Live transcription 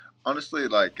honestly,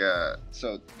 like,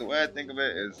 so the way I think of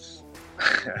it is,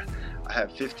 I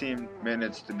have 15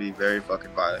 minutes to be very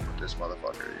fucking violent with this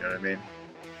motherfucker. You know what I mean?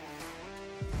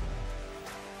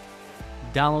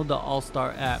 Download the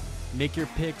All-Star app. Make your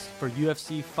picks for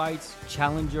UFC fights,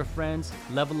 challenge your friends,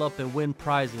 level up and win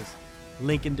prizes.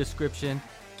 Link in description.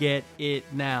 Get it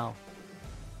now.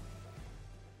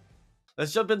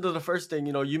 Let's jump into the first thing.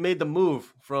 You made the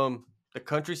move from the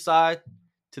countryside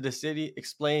to the city.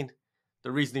 Explain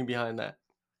the reasoning behind that.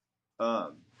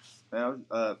 Um, and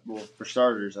well, for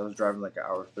starters, I was driving like an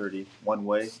hour 30 one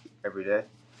way every day,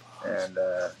 and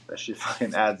that shit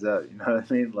fucking adds up. You know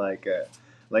what I mean? Like,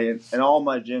 and all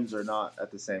my gyms are not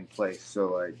at the same place, so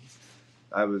like,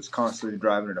 I was constantly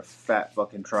driving in a fat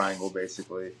fucking triangle,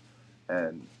 basically,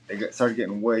 and started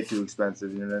getting way too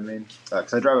expensive. You know what I mean?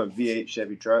 Because I drive a V8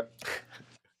 Chevy truck,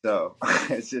 so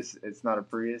it's not a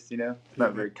Prius. You know, it's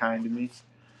not very kind to me.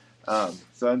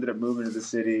 So I ended up moving to the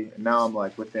city, and now I'm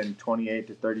like within 28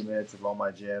 to 30 minutes of all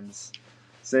my gyms,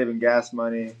 saving gas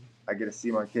money. I get to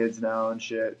see my kids now and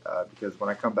shit because when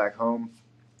I come back home,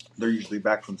 they're usually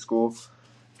back from school,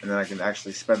 and then I can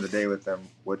actually spend the day with them,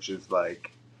 which is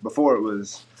like before it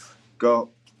was go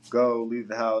leave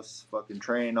the house, fucking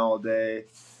train all day,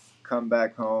 come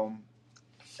back home,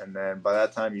 and then by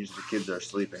that time usually the kids are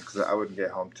sleeping because I wouldn't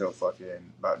get home till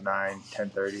fucking about 9,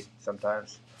 10:30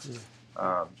 sometimes.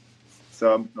 Um,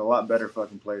 so I'm in a lot better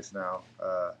fucking place now,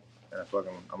 and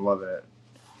I'm loving it.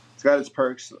 It's got its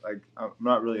perks. Like I'm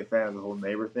not really a fan of the whole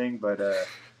neighbor thing, but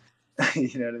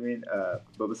you know what I mean.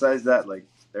 But besides that, like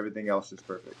everything else is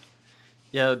perfect.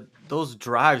 Yeah, those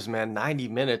drives, man, 90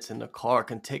 minutes in the car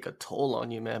can take a toll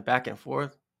on you, man, back and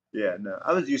forth. Yeah, no,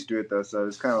 I was used to it though, so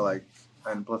it's kind of like,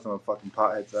 and plus I'm a fucking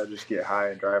pothead, so I just get high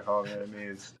and drive home. You know what I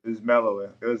mean? It was mellow.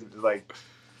 It was like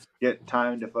get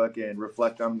time to fucking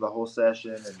reflect on the whole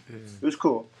session, and it was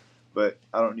cool. But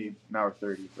I don't need an hour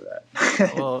 30 for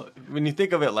that. Well, when you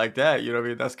think of it like that, you know what I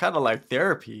mean? That's kind of like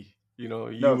therapy, you No,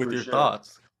 with for your sure.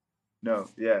 thoughts. No,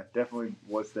 yeah, definitely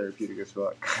was therapeutic as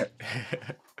fuck.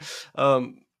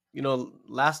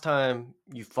 Last time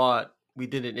you fought, we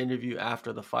did an interview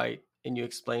after the fight, and you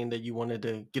explained that you wanted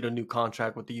to get a new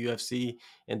contract with the UFC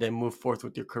and then move forth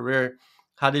with your career.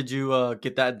 How did you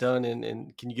get that done,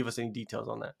 and can you give us any details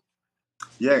on that?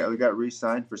 Yeah, we got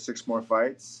re-signed for 6 more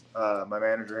fights. My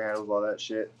manager handles all that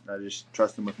shit, and I just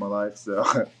trust him with my life. So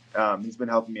he's been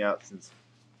helping me out since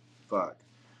fuck.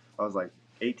 I was like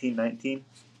 18, 19,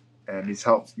 and he's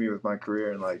helped me with my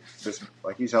career and like this.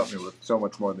 Like he's helped me with so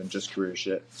much more than just career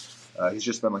shit. He's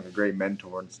just been like a great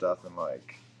mentor and stuff, and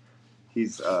like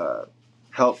he's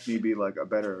helped me be like a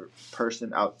better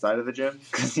person outside of the gym.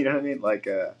 Because you know what I mean, like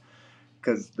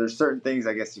because there's certain things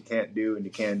I guess you can't do and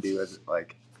you can do as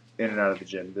like in and out of the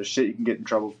gym. There's shit you can get in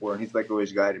trouble for, and he's like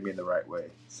always guided me in the right way.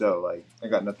 So like I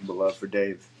got nothing but love for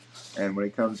Dave. And when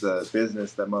it comes to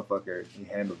business, that motherfucker he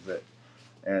handles it.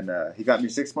 And he got me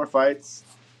 6 more fights,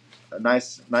 a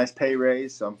nice pay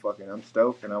raise. So I'm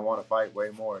stoked, and I want to fight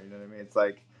way more. You know what I mean? It's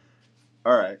like,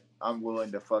 all right, I'm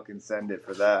willing to fucking send it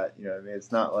for that. You know what I mean?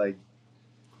 It's not like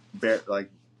like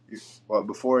well,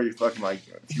 before you fucking like,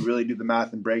 if you really do the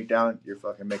math and break down, you're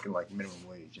fucking making like minimum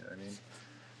wage. You know what I mean?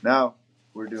 Now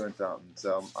we're doing something,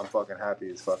 so I'm fucking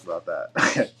happy as fuck about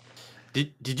that.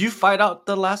 Did you fight out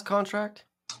the last contract?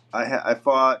 I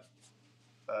fought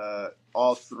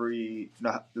all three.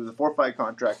 No, there was a 4 fight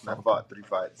contract, and I fought 3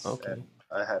 fights, and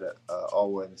I had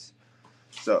all wins.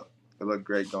 So it looked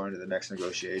great going to the next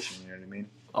negotiation. You know what I mean?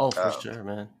 Oh, for sure,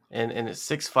 man. And it's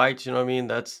 6 fights. You know what I mean?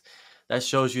 That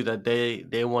shows you that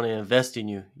they want to invest in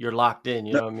you. You're locked in.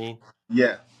 You No, know what I mean?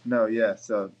 yeah, no, yeah.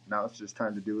 So now it's just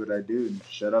time to do what I do and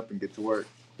shut up and get to work.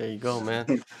 There you go, You know what man.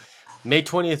 I mean? May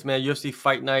 20th, man. UFC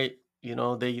Fight Night.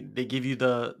 They give you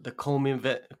the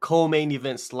co-main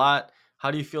event slot. How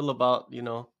do you feel about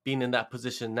being in that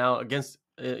position now against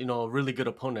a really good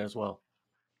opponent as well?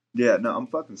 Yeah, no, I'm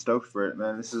fucking stoked for it,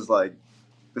 man. This is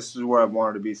where I've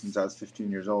wanted to be since I was 15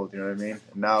 years old. You know what I mean?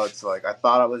 And now it's like I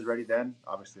thought I was ready then.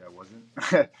 Obviously, I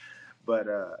wasn't, but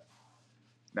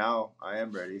now I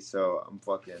am ready. So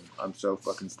I'm so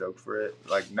fucking stoked for it.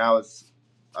 Like now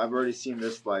I've already seen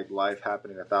this like life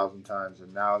happening 1,000 times,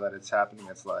 and now that it's happening,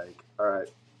 it's like, all right,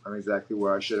 I'm exactly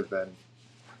where I should have been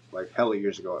like hella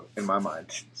years ago in my mind.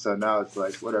 So now it's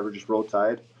like whatever, just roll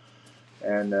tide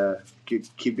and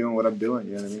keep doing what I'm doing.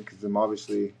 You know what I mean? Because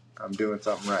I'm doing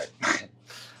something right.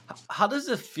 How does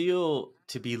it feel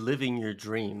to be living your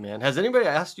dream, man? Has anybody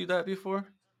asked you that before?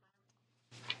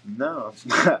 No,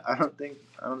 I don't think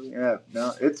I have.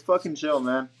 No, it's fucking chill,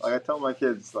 man. Like I tell my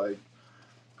kids, like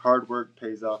hard work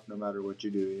pays off no matter what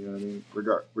you do. You know what I mean?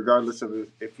 Regardless of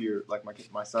if you're like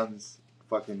my son's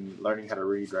fucking learning how to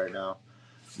read right now.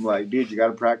 I'm like, dude, you got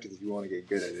to practice if you want to get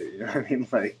good at it. You know what I mean?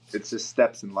 Like, it's just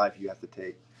steps in life you have to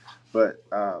take. But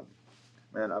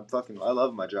man, I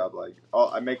love my job. Like,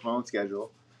 I make my own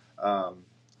schedule. I'm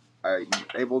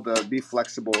able to be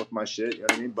flexible with my shit. You know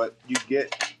what I mean? But you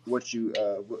get what you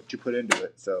put into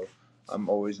it. So I'm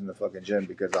always in the fucking gym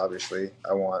because obviously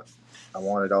I want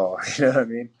it all. You know what I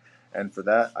mean? And for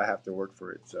that, I have to work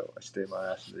for it. So I stay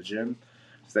my ass in the gym,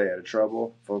 stay out of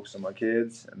trouble, focus on my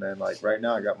kids, and then like right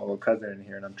now, I got my little cousin in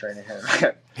here, and I'm training him.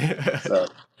 So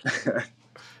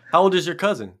How old is your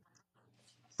cousin?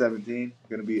 17,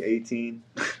 gonna be 18.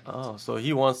 Oh, so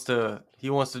he wants to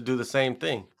do the same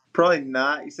thing. Probably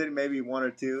not. He said maybe one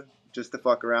or two just to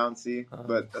fuck around, see. Oh.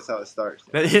 But that's how it starts.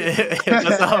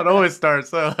 That's how it always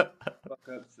starts. Huh? Fuck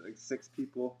up like 6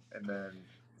 people, and then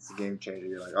it's a game changer.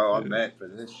 You're like, oh, I'm meant for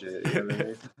this shit. You know what I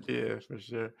mean? Yeah, for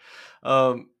sure.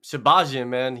 Shahbazyan,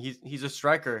 man, he's a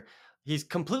striker. He's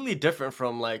completely different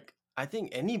from like I think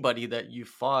anybody that you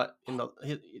fought in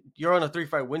the. You're on a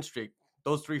 3-fight win streak.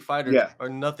 Those 3 fighters Yeah, are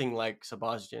nothing like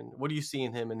Shahbazyan. What do you see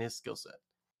in him and his skill set?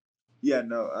 yeah,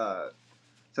 no.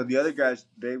 So the other guys,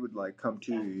 they would like come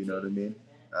to you. You know what I mean?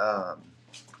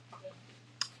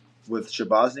 With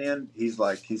Shahbazyan, he's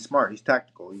smart. He's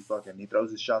tactical. He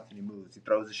throws his shots and he moves. He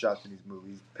throws his shots and he's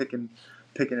moving. He's picking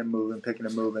and moving, picking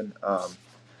and moving.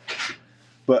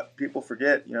 But people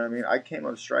forget, you know what I mean? I came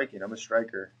up striking. I'm a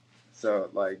striker. So,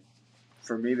 like,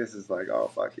 for me, this is like,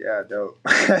 oh, fuck yeah, dope.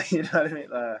 You know what I mean?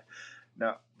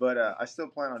 No, but I still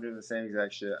plan on doing the same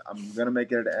exact shit. I'm going to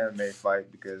make it an MMA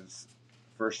fight because,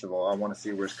 first of all, I want to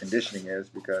see where his conditioning is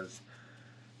because,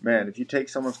 man, if you take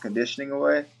someone's conditioning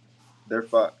away, they're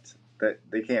fucked. That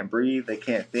they can't breathe, they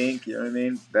can't think, you know what I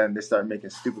mean? Then they start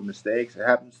making stupid mistakes. It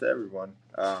happens to everyone.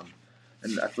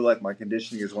 And I feel like my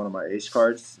conditioning is one of my ace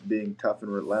cards. Being tough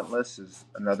and relentless is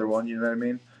another one, you know what I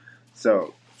mean?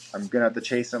 So I'm going to have to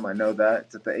chase him. I know that.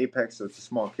 It's at the apex, so it's a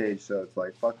small cage. So it's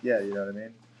like, fuck yeah, you know what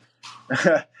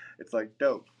I mean? It's like,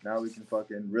 dope. Now we can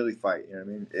fucking really fight, you know what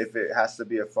I mean? If it has to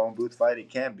be a phone booth fight, it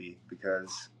can be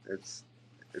because it's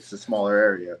a smaller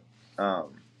area.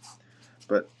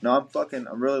 But no,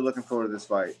 I'm really looking forward to this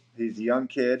fight. He's a young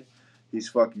kid. He's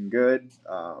fucking good.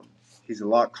 He's a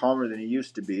lot calmer than he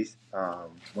used to be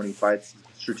when he fights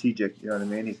strategic. You know what I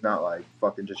mean? He's not like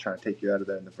fucking just trying to take you out of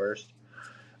there in the first.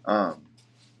 Um,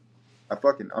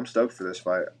 I'm stoked for this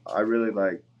fight. I really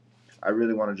want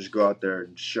to just go out there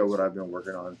and show what I've been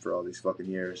working on for all these fucking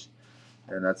years,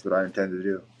 and that's what I intend to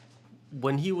do.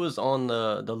 When he was on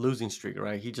the losing streak,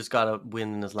 right? He just got a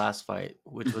win in his last fight,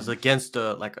 which was against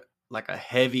like a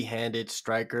heavy-handed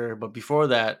striker. But before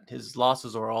that, his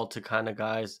losses were all to kind of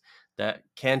guys that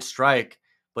can strike,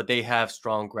 but they have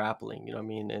strong grappling. You know what I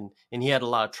mean? And he had a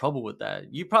lot of trouble with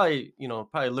that. You probably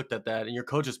looked at that, and your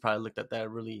coaches probably looked at that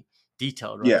really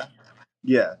detailed, right? Yeah,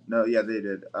 yeah, no, yeah, they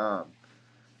did.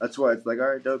 That's why it's like, all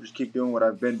right, dope, just keep doing what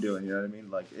I've been doing. You know what I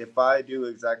mean? Like, if I do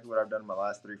exactly what I've done in my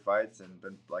last 3 fights and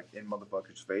been like in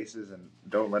motherfuckers' faces and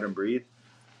don't let them breathe,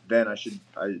 then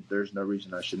there's no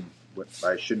reason I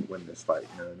shouldn't win this fight.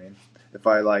 You know what I mean? If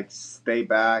I like stay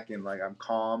back and like I'm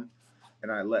calm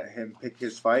and I let him pick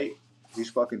his fight,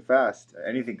 he's fucking fast.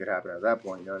 Anything could happen at that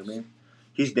point. You know what I mean?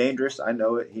 He's dangerous. I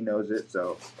know it. He knows it.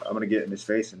 So I'm gonna get in his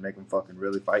face and make him fucking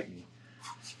really fight me.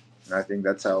 And I think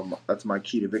that's my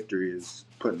key to victory is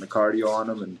putting the cardio on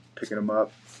him and picking him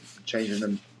up,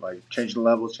 changing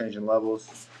levels.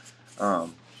 Yeah,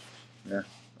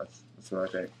 that's what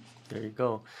I think. There you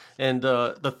go. And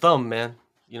the thumb, man.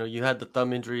 You know, you had the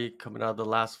thumb injury coming out of the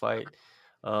last fight.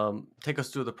 Take us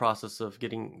through the process of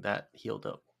getting that healed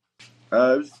up.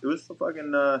 It was a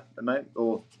fucking a night.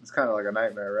 Well, it's kind of like a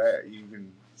nightmare, right?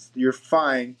 You're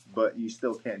fine, but you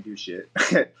still can't do shit.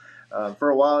 For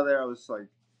a while there, I was like,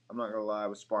 I'm not gonna lie, I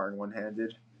was sparring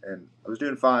one-handed, and I was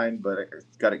doing fine, but I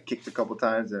got it kicked a couple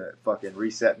times, and it fucking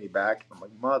reset me back. I'm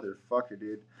like, motherfucker,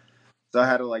 dude. So I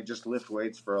had to like just lift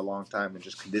weights for a long time and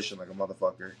just condition like a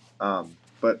motherfucker.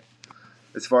 But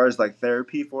as far as like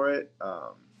therapy for it,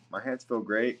 my hands feel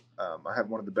great. I have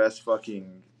one of the best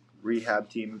fucking rehab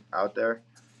team out there.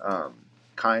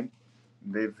 Kind.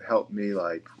 They've helped me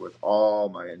like with all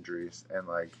my injuries, and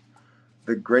like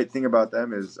the great thing about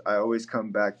them is I always come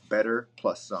back better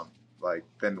plus some like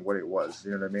than what it was.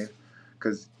 You know what I mean?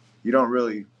 Because you don't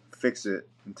really fix it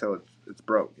until it's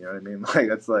broke. You know what I mean? Like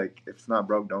that's like if it's not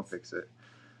broke, don't fix it.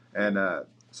 And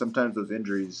sometimes those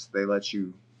injuries they let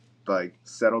you like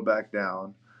settle back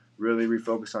down, really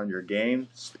refocus on your game,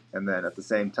 and then at the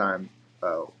same time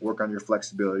work on your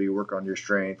flexibility, work on your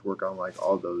strength, work on like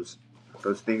all those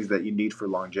things that you need for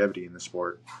longevity in the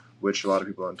sport, which a lot of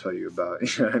people don't tell you about.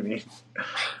 You know what I mean?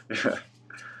 Yeah.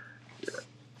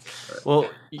 Well,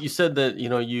 you said that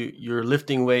you're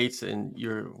lifting weights and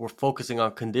we're focusing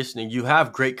on conditioning. You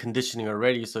have great conditioning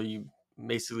already, so you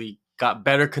basically got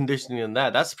better conditioning than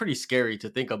that. That's pretty scary to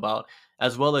think about.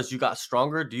 As well as you got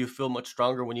stronger. Do you feel much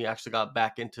stronger when you actually got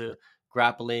back into No,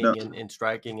 grappling and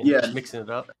striking and yeah, mixing it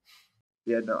up?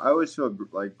 yeah, no. I always feel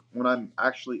like when I'm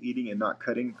actually eating and not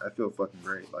cutting, I feel fucking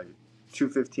great. Like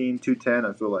 215, 210,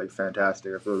 I feel like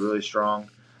fantastic. I feel really strong.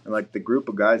 And like the group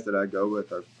of guys that I go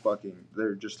with are fucking,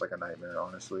 they're just like a nightmare,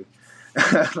 honestly.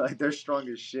 Like they're strong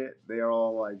as shit. They are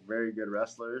all like very good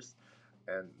wrestlers,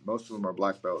 and most of them are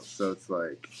black belts. So it's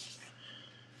like,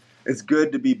 it's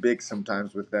good to be big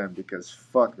sometimes with them because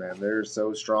fuck, man, they're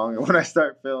so strong. And when I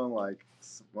start feeling like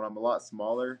when I'm a lot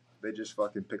smaller, they just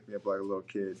fucking pick me up like a little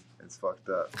kid. It's fucked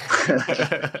up.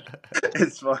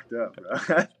 It's fucked up,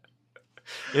 bro.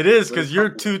 It is But because it's you're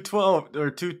humbling, 212 or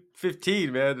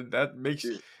 215, man. And that makes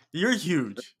dude. you're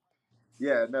huge.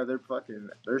 Yeah, no,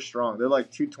 they're strong. They're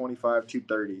like 225,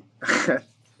 230,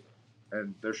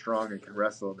 and they're strong and can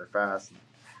wrestle and they're fast.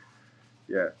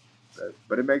 Yeah,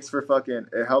 but it makes for fucking.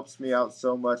 It helps me out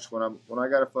so much when I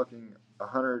got a fucking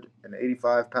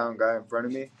 185-pound guy in front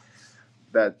of me.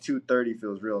 That 230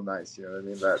 feels real nice. You know what I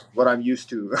mean? That what I'm used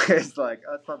to. It's like,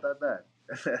 oh, it's not that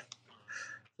bad.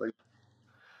 Like,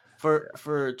 yeah.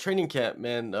 For training camp,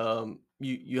 man,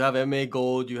 you have MMA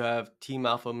Gold, you have Team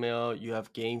Alpha Male, you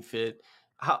have Game Fit.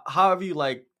 How have you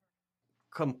like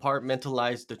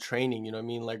compartmentalized the training? You know what I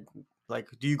mean? Like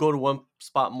do you go to one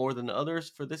spot more than others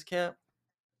for this camp?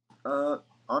 Uh,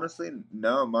 honestly,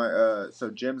 no. My so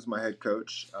Jim's my head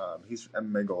coach. He's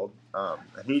MMA Gold.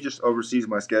 And he just oversees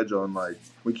my schedule and like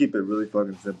we keep it really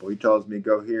fucking simple. He tells me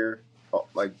go here,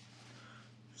 like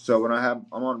so when I'm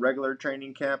on regular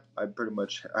training camp, I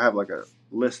have like a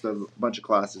list of a bunch of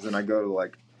classes and I go to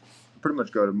like pretty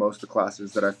much go to most of the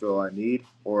classes that I feel I need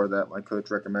or that my coach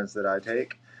recommends that I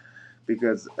take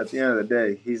because at the end of the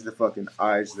day, he's the fucking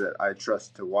eyes that I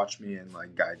trust to watch me and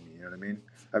like guide me. You know what I mean?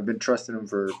 I've been trusting him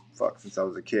for since I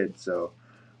was a kid, so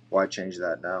why change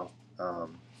that now?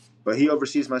 But he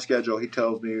oversees my schedule. He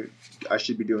tells me I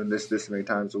should be doing this many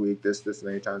times a week, this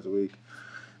many times a week.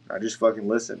 I just fucking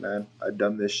listen, man. I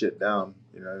dumb this shit down.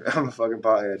 You know, I'm a fucking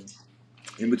pothead.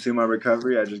 In between my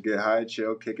recovery, I just get high,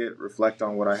 chill, kick it, reflect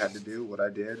on what I had to do, what I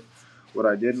did, what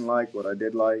I didn't like, what I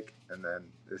did like, and then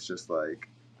it's just like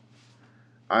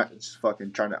I just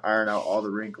fucking trying to iron out all the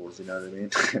wrinkles. You know what I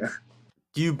mean?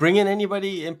 Do you bring in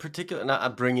anybody in particular?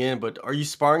 Not bring in, but are you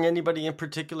sparring anybody in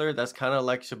particular that's kind of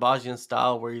like Shabazzian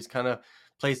style, where he's kind of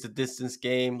plays the distance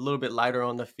game, a little bit lighter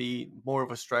on the feet, more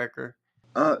of a striker?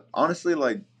 Honestly,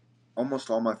 like almost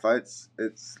all my fights,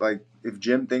 it's like if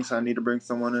Jim thinks I need to bring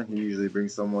someone in, he usually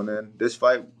brings someone in. This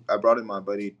fight, I brought in my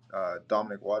buddy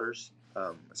Dominic Waters.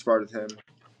 I sparred with him,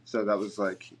 so that was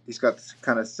like he's got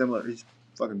kind of similar. He's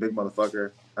a fucking big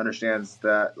motherfucker. Understands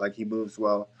that like he moves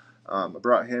well. I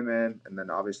brought him in, and then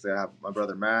obviously I have my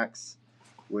brother Max,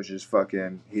 which is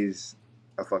fucking he's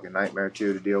a fucking nightmare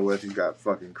too to deal with. He's got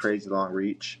fucking crazy long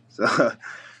reach, so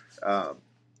um,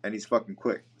 and he's fucking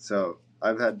quick. So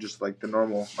I've had just like my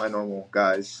normal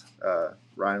guys,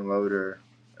 Ryan Loader,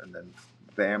 and then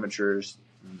the amateurs.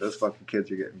 Those fucking kids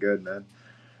are getting good, man.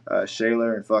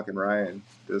 Shayler and fucking Ryan.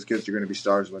 Those kids are going to be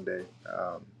stars one day.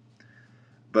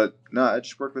 But no, I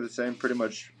just work with the same pretty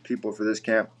much people for this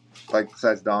camp, like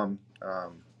besides Dom.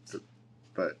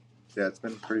 But yeah, it's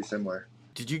been pretty similar.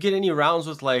 Did you get any rounds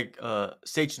with like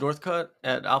Sage Northcutt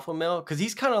at Alpha Male? Because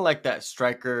he's kind of like that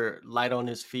striker, light on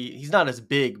his feet. He's not as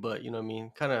big, but you know what I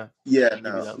mean. Kind of Yeah, give you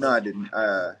no, that no, I look. didn't.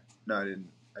 No, I didn't.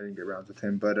 I didn't get rounds with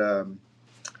him, but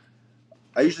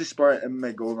I usually spar at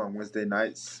MMA Gold on Wednesday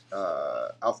nights.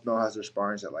 Alpha Male has their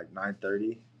sparrings at like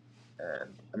 9:30,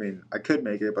 and I mean I could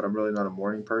make it, but I'm really not a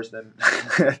morning person,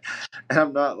 and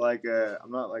I'm not like a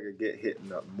get hit in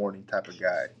the morning type of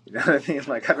guy. You know what I mean?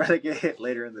 Like I'd rather get hit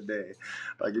later in the day.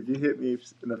 Like if you hit me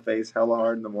in the face hella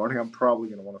hard in the morning, I'm probably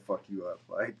gonna want to fuck you up.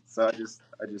 Like so I just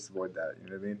avoid that. You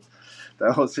know what I mean?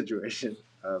 That whole situation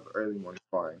of early morning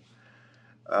sparring.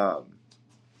 Um,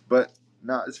 but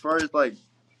now as far as like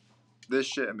this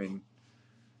shit, I mean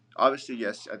obviously,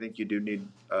 yes, I think you do need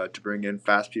to bring in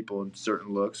fast people and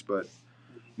certain looks, but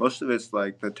most of it's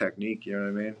like the technique. You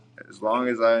know what I mean? As long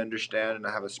as I understand and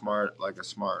I have a smart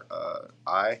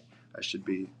eye, I should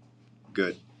be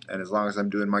good. And as long as I'm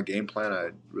doing my game plan,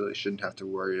 I really shouldn't have to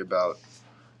worry about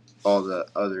all the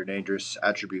other dangerous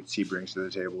attributes he brings to the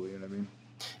table. You know what I mean?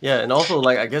 Yeah, and also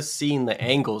like I guess seeing the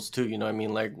angles too. You know what I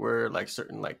mean? Like where like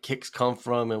certain like kicks come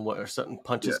from and where certain Yeah,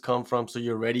 punches come from, so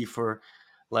you're ready for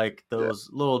like yeah, those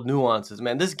little nuances.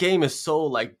 Man, this game is so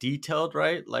like detailed,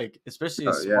 right? Like especially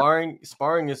in yeah. sparring.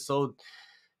 Sparring is so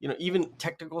even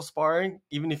technical sparring,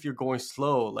 even if you're going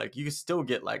slow, like you can still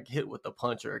get like hit with a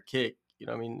punch or a kick. You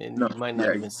know what I mean? And No, you might not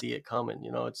yeah, even see it coming.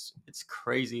 It's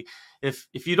crazy. If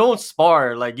you don't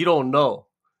spar, like you don't know.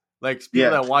 Like people yeah,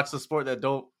 that watch the sport that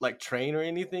don't like train or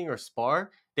anything or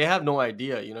spar, they have no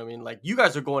idea. You know what I mean? Like you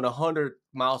guys are going 100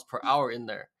 miles per hour in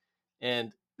there,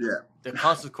 and yeah. the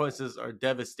consequences are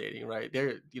devastating, right?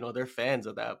 They're fans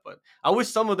of that, but I wish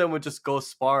some of them would just go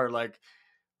spar like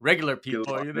regular Get a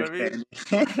people. little You know what I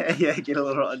understanding. Yeah, get a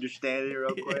little understanding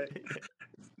real mean? quick.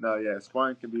 No, yeah,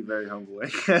 sparring can be very humbling.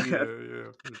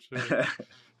 Yeah, for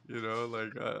sure.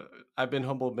 Like I've been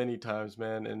humbled many times,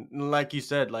 man, and like you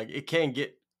said, like it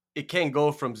can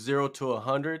go from 0 to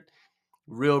 100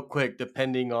 real quick,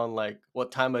 depending on like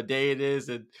what time of day it is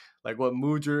and like what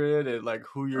mood you're in and like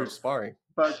who you're Oh, sparring.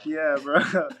 fuck yeah, bro.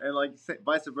 And like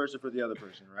vice versa for the other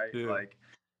person, right? Yeah, Like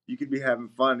you could be having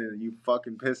fun and you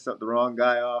fucking piss the wrong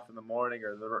guy off in the morning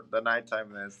or the nighttime,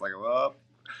 and then it's like, well,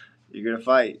 you're gonna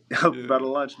fight. Better yeah.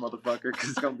 lunch, motherfucker, because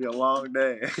it's gonna be a long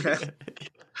day.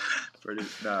 Pretty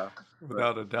no, but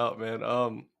Without a doubt, man.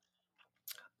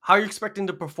 How are you expecting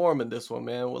to perform in this one,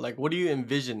 man? Like, what do you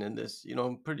envision in this?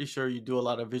 I'm pretty sure you do a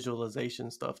lot of visualization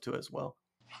stuff too, as well.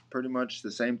 pretty much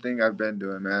the same thing I've been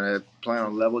doing, man. I plan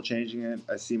on level changing it.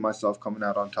 I see myself coming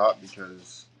out on top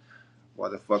because why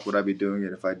the fuck would I be doing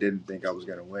it if I didn't think I was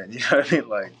gonna win? You know what I mean?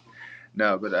 Like,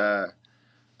 no, but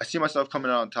I see myself coming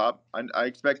out on top. I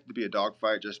expect it to be a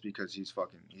dogfight just because he's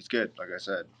good, like I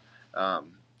said,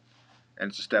 um, and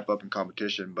it's a step up in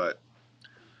competition. But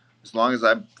as long as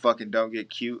I fucking don't get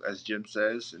cute, as Jim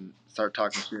says, and start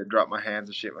talking shit, drop my hands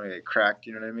and shit when I get cracked,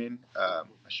 you know what I mean? I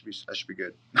should be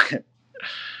good.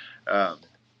 um,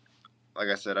 like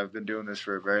I said, I've been doing this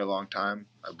for a very long time.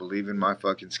 I believe in my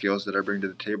fucking skills that I bring to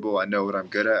the table. I know what I'm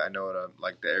good at. I know what I'm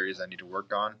like the areas I need to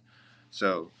work on.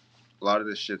 So a lot of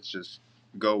this shit's just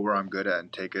go where I'm good at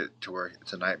and take it to where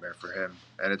it's a nightmare for him.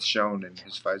 And it's shown in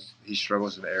his fights. He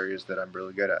struggles in the areas that I'm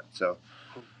really good at. So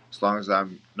as long as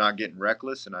I'm not getting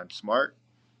reckless and I'm smart,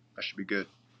 I should be good.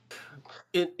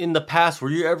 In the past, were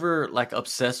you ever like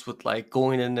obsessed with like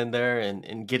going in there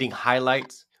and getting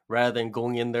highlights rather than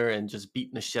going in there and just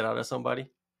beating the shit out of somebody?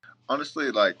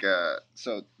 Honestly, like,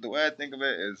 so the way I think of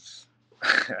it is,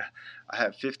 I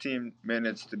have 15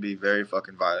 minutes to be very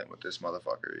fucking violent with this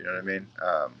motherfucker. You know what I mean?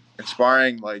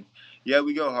 Inspiring, like, yeah,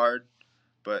 we go hard,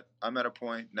 but I'm at a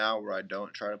point now where I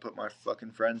don't try to put my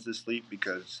fucking friends to sleep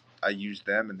because I use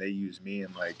them and they use me,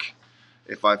 and like,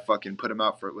 if I fucking put them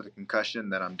out with a concussion,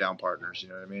 then I'm down partners. You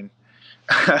know what I mean?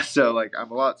 So like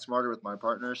I'm a lot smarter with my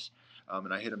partners,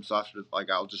 and I hit them softer. Like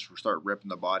I'll just start ripping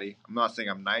the body. I'm not saying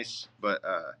I'm nice, but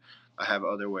I have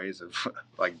other ways of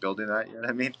like building that. You know what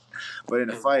I mean? But in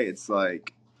a fight, it's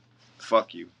like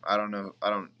fuck you. I don't know. I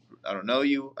don't know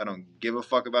you. I don't give a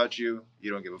fuck about you.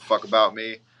 You don't give a fuck about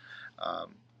me.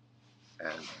 Um,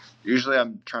 and usually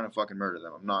I'm trying to fucking murder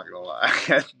them. I'm not gonna lie.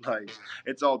 Like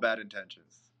it's all bad intentions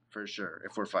for sure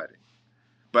if we're fighting.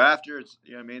 But after it's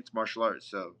you know what I mean. It's martial arts,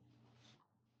 so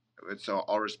it's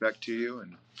all respect to you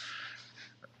and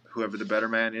whoever the better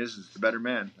man is the better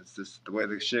man. It's just the way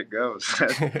the shit goes.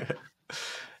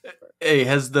 Hey,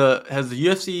 has the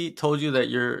UFC told you that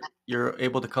you're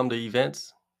able to come to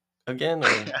events again,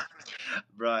 or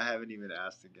Bro, I haven't even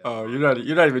asked again, oh, bro.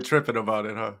 you're not even tripping about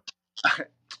it, huh?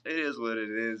 It is what it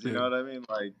is. You Yeah. know what I mean?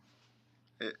 Like,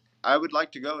 I would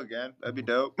like to go again. That'd be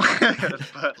dope.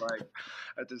 But like,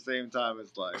 at the same time,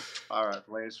 it's like, all right,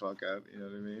 play as fuck up. You know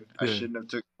what I mean? I Yeah. shouldn't have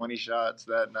took 20 shots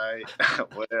that night.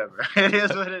 Whatever. It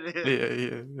is what it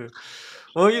is. Yeah.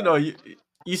 Well,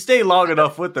 you stay long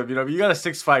enough with them. You got a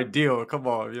 6-fight deal. Come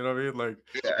on, you know what I mean? Like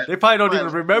Yeah. they probably don't My even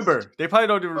longest, remember. They probably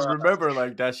don't even bro, remember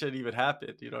like that shit even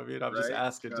happened. You know what I mean? I'm just right?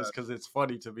 asking just because it's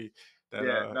funny to me that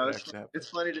Yeah, no, it actually happened. it's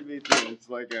funny to me too. It's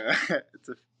like a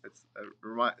a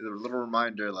little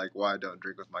reminder like why I don't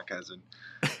drink with my cousin.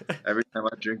 Every time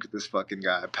I drink with this fucking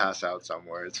guy, I pass out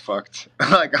somewhere. It's fucked.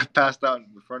 Like I passed out in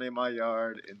the front of my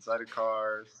yard, inside of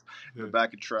cars, in the Yeah,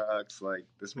 back of trucks. Like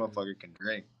this yeah. motherfucker can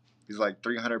drink. He's like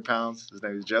 300 pounds. His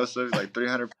name is Joseph. He's like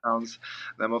 300 pounds.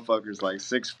 That motherfucker's like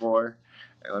 6'4".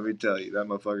 And let me tell you, that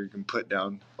motherfucker can put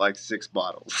down like 6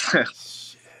 bottles.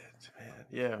 Shit, man.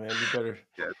 Yeah, man. You better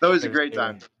Yeah, it's always a better great stay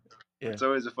time. away. Yeah, It's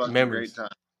always a fucking great memories, time.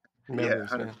 Yeah,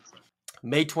 memories, man. 100%.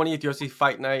 May 20th, UFC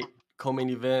Fight Night, co-main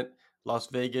event, Las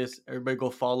Vegas. Everybody go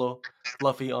follow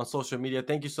Fluffy on social media.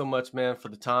 Thank you so much, man, for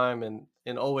the time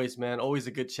and always, man, always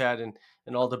a good chat and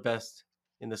all the best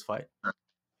in this fight.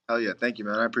 Hell yeah, thank you,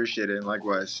 man. I appreciate it. And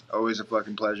likewise, always a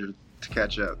fucking pleasure to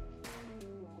catch up.